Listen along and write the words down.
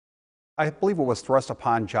I believe what was thrust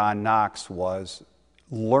upon John Knox was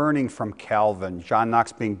learning from Calvin. John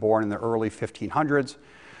Knox being born in the early 1500s.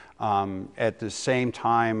 At the same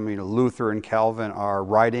time, Luther and Calvin are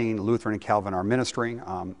writing, Luther and Calvin are ministering.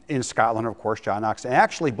 In Scotland, of course, John Knox, and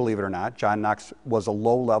actually, believe it or not, John Knox was a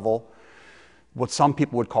low-level, what some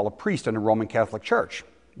people would call a priest in the Roman Catholic Church,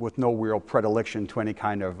 with no real predilection to any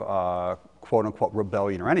kind of quote-unquote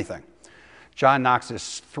rebellion or anything. John Knox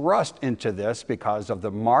is thrust into this because of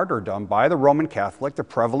the martyrdom by the Roman Catholic, the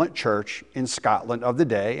prevalent church in Scotland of the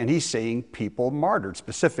day, and he's seeing people martyred,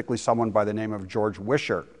 specifically someone by the name of George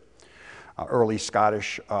Wishart, early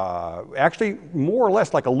Scottish, actually more or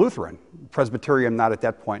less like a Lutheran, Presbyterian not at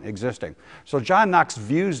that point existing. So John Knox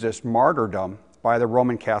views this martyrdom by the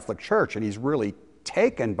Roman Catholic Church, and he's really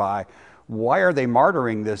taken by, why are they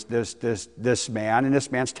martyring this man? And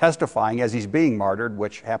this man's testifying as he's being martyred,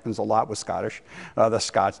 which happens a lot with the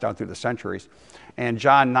Scots down through the centuries. And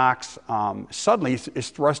John Knox suddenly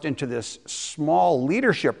is thrust into this small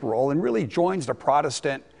leadership role and really joins the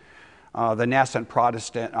nascent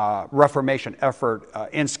Protestant Reformation effort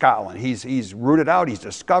in Scotland. He's rooted out, he's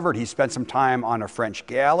discovered, he spent some time on a French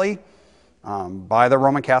galley by the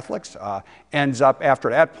Roman Catholics, ends up after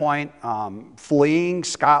that point fleeing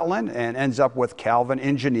Scotland and ends up with Calvin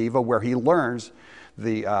in Geneva, where he learns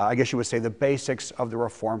I guess you would say, the basics of the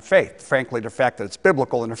Reformed faith. Frankly, the fact that it's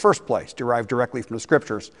biblical in the first place, derived directly from the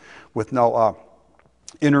Scriptures with no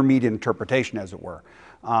intermediate interpretation, as it were.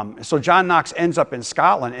 So John Knox ends up in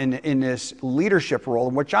Scotland in this leadership role,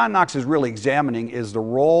 and what John Knox is really examining is the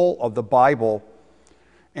role of the Bible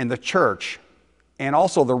and the church, and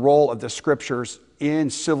also the role of the Scriptures in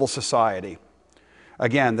civil society.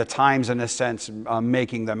 Again, the times, in a sense,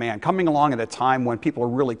 making the man. Coming along at a time when people are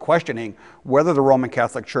really questioning whether the Roman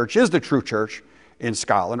Catholic Church is the true church in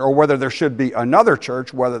Scotland, or whether there should be another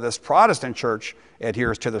church, whether this Protestant church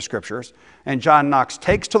adheres to the Scriptures. And John Knox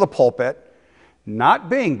takes to the pulpit, not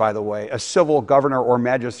being, by the way, a civil governor or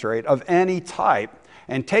magistrate of any type,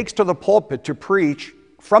 and takes to the pulpit to preach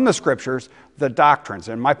from the Scriptures the doctrines.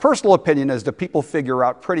 And my personal opinion is that people figure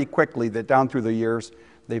out pretty quickly that down through the years,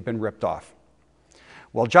 they've been ripped off.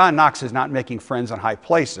 Well, John Knox is not making friends in high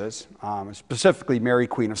places, specifically Mary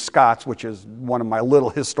Queen of Scots, which is one of my little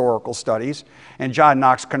historical studies. And John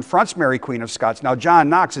Knox confronts Mary Queen of Scots. Now, John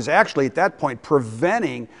Knox is actually at that point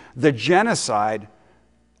preventing the genocide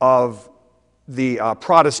of the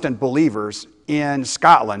Protestant believers in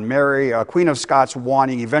Scotland. Mary, Queen of Scots,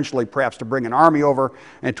 wanting eventually perhaps to bring an army over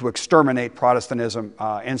and to exterminate Protestantism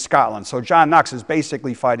in Scotland. So John Knox is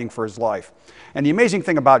basically fighting for his life. And the amazing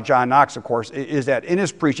thing about John Knox, of course, is that in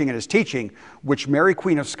his preaching and his teaching, which Mary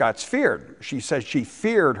Queen of Scots feared, she said she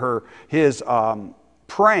feared his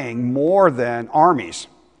praying more than armies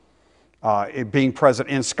being present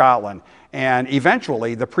in Scotland. And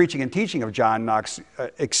eventually, the preaching and teaching of John Knox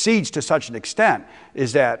exceeds to such an extent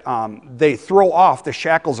is that they throw off the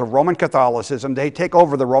shackles of Roman Catholicism. They take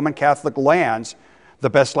over the Roman Catholic lands. The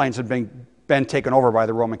best lands had been taken over by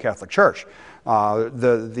the Roman Catholic Church.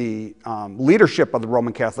 The leadership of the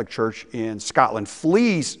Roman Catholic Church in Scotland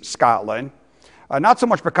flees Scotland, not so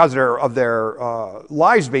much because of their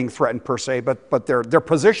lives being threatened per se, but their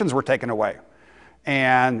positions were taken away.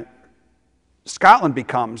 And Scotland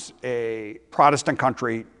becomes a Protestant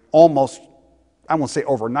country almost, I won't say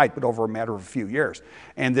overnight, but over a matter of a few years.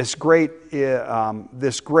 And this great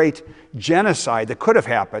genocide that could have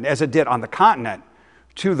happened, as it did on the continent,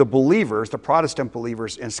 to the believers, the Protestant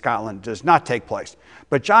believers in Scotland, does not take place.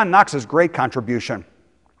 But John Knox's great contribution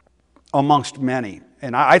amongst many,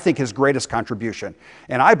 and I think his greatest contribution,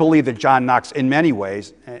 and I believe that John Knox in many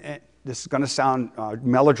ways, this is going to sound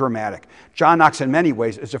melodramatic, John Knox in many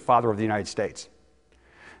ways is the father of the United States.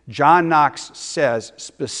 John Knox says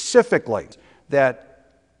specifically that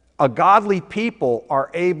a godly people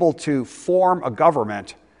are able to form a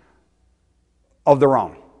government of their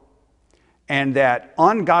own, and that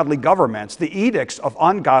ungodly governments, the edicts of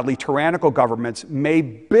ungodly tyrannical governments, may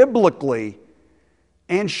biblically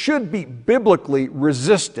and should be biblically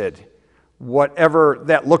resisted, whatever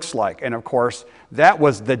that looks like. And of course, that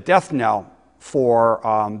was the death knell for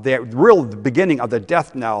the beginning of the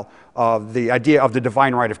death knell of the idea of the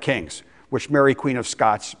divine right of kings, which Mary Queen of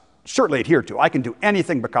Scots certainly adhered to. I can do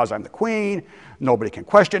anything because I'm the queen. Nobody can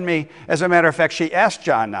question me. As a matter of fact, she asked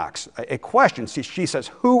John Knox a question. She says,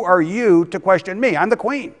 "Who are you to question me? I'm the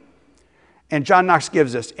queen." And John Knox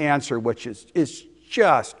gives this answer, which is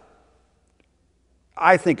just,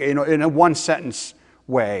 I think, in a one-sentence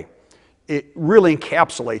way, it really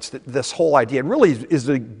encapsulates this whole idea. It really is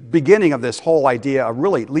the beginning of this whole idea of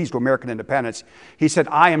really leads to American independence. He said,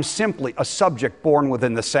 "I am simply a subject born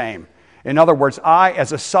within the same." In other words, I,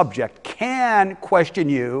 as a subject, can question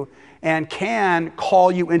you and can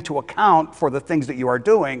call you into account for the things that you are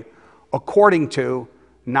doing according to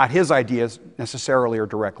not his ideas necessarily or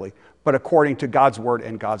directly, but according to God's word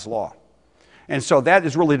and God's law. And so that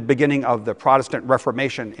is really the beginning of the Protestant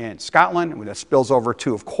Reformation in Scotland, and that spills over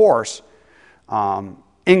to, of course,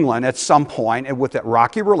 England at some point, and with that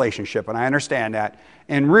rocky relationship, and I understand that.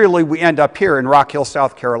 And really, we end up here in Rock Hill,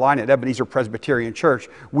 South Carolina, at Ebenezer Presbyterian Church.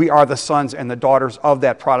 We are the sons and the daughters of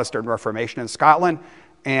that Protestant Reformation in Scotland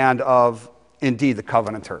and of, indeed, the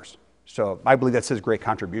Covenanters. So I believe that's his great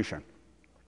contribution.